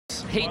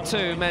is Heat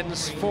 2,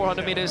 men's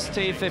 400 meters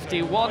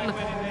T51.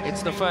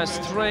 It's the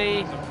first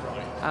three,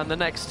 and the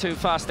next two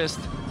fastest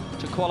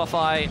to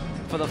qualify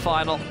for the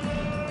final.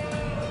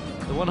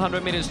 The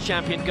 100 meters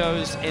champion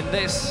goes in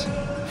this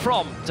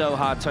from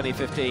Doha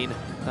 2015.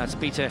 That's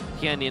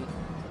GENYN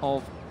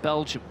of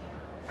Belgium.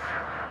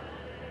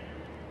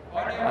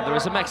 And there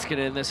is a Mexican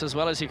in this as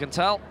well, as you can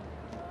tell.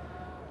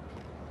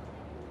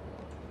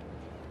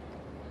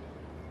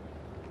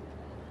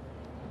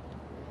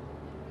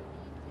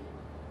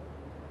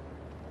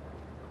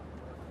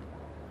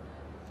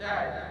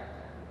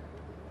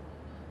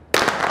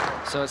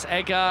 So it's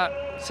Edgar,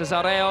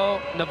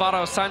 Cesareo,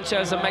 Navarro,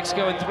 Sanchez of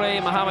Mexico in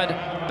 3, Mohamed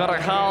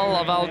BERRAHAL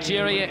of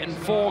Algeria in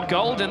 4,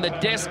 gold in the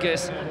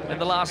discus in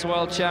the last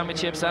World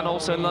Championships and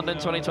also in London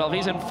 2012.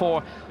 He's in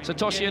 4.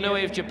 Satoshi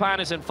INOUE of Japan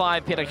is in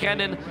 5.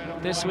 GENYN,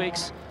 this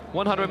week's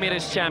 100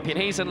 meters champion.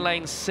 He's in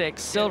lane 6,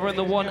 silver in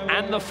the 1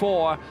 and the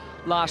 4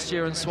 last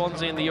year in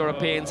Swansea in the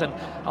Europeans. And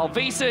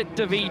Alvise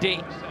de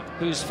VIDI,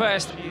 whose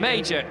first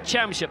major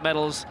championship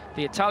medals,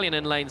 the Italian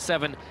in lane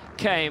 7,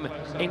 came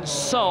in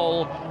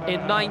Seoul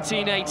in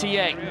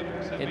 1988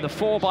 in the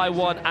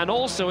 4x1 and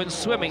also in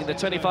swimming, the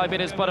 25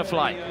 meters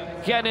butterfly.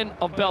 GENYN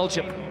of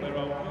Belgium,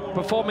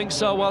 performing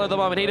so well at the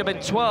moment. He'd have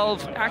been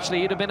 12,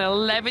 actually he'd have been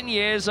 11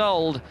 years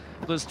old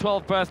for his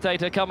 12th birthday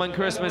to come on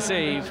Christmas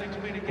Eve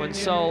when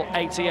Seoul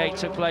 88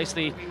 took place.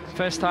 The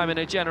first time in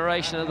a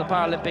generation that the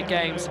Paralympic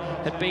Games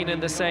had been in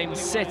the same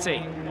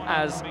city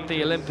as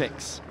the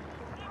Olympics.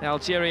 The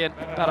Algerian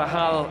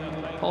BERRAHAL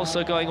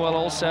also going well,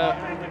 also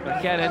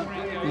GENYN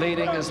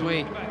leading as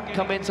we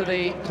come into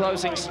the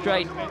closing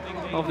straight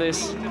of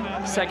this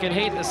second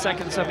heat, the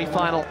second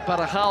semi-final.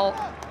 BERRAHAL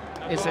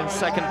is in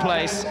second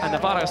place and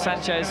Navarro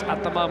Sanchez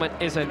at the moment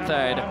is in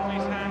third.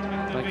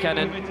 But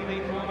GENYN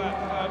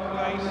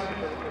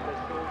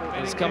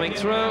is coming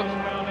through.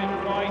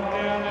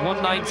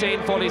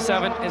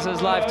 1:19.47 is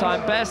his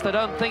lifetime best. I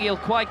don't think he'll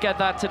quite get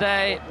that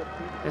today.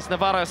 It's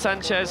Navarro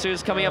Sanchez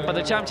who's coming up, but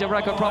the championship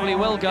record probably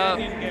will go.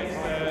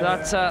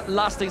 That's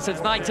lasting since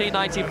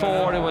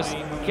 1994. It was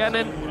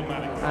GENYN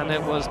and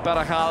it was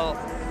BERRAHAL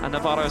and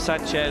Navarro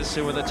Sanchez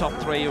who were the top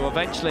 3 who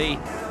eventually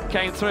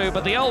came through.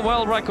 But the old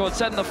world record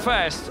set in the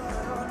first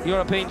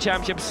European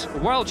Championships,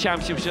 World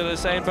Championships should I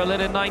say, in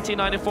Berlin in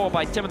 1994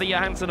 by Timothy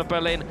Johansson of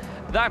Berlin.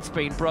 That's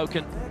been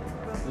broken.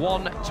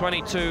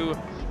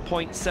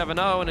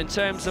 1:22.70, and in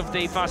terms of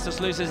the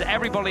fastest losers,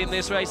 everybody in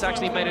this race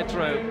actually made it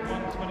through.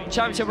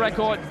 Championship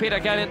record,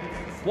 GENYN,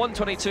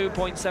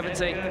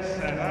 1:22.70.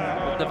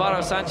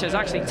 Navarro Sanchez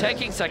actually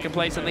taking second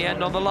place in the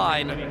end on the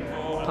line,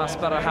 past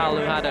BERRAHAL,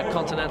 who had a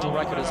continental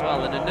record as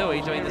well, and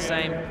INOUE doing the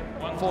same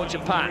for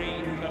Japan.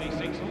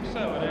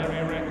 Also an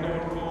area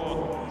record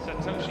for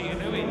Satoshi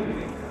INOUE,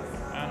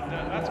 and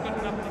that's good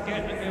enough to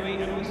get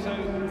INOUE and also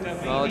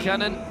Well,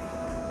 GENYN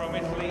from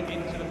Italy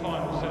into the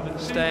final. So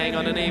staying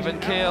on an even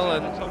keel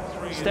and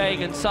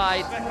staying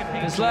inside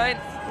his lane,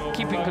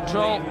 keeping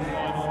control.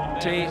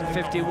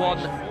 T51,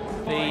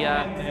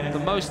 the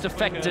most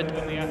affected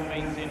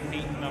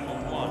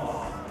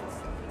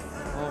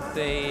of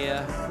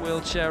the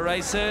wheelchair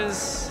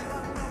racers.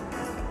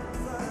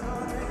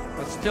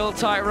 But still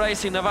tight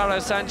racing. Navarro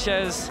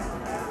Sanchez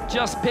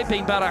just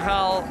pipping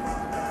BERRAHAL,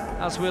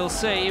 as we'll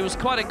see. He was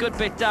quite a good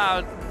bit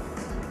down,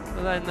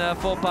 but then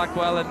fought back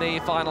well in the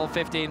final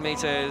 15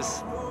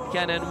 meters.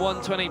 GENYN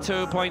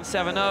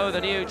 1:22.70, the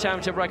new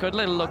championship record.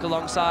 Little look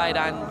alongside,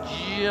 and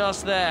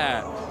just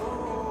there,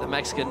 the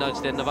Mexican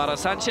nudged in Navarro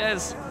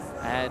Sanchez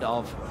ahead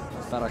of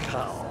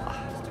BERRAHAL.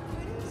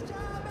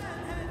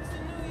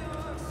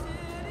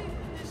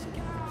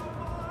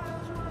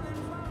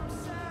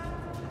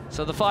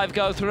 So the 5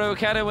 go through.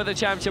 GENYN with the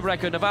championship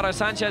record, Navarro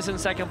Sanchez in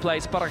second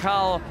place,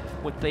 BERRAHAL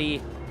with the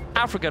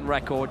African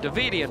record, de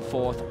VIDI in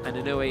 4th, and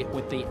INOUE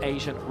with the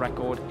Asian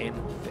record in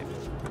 5th.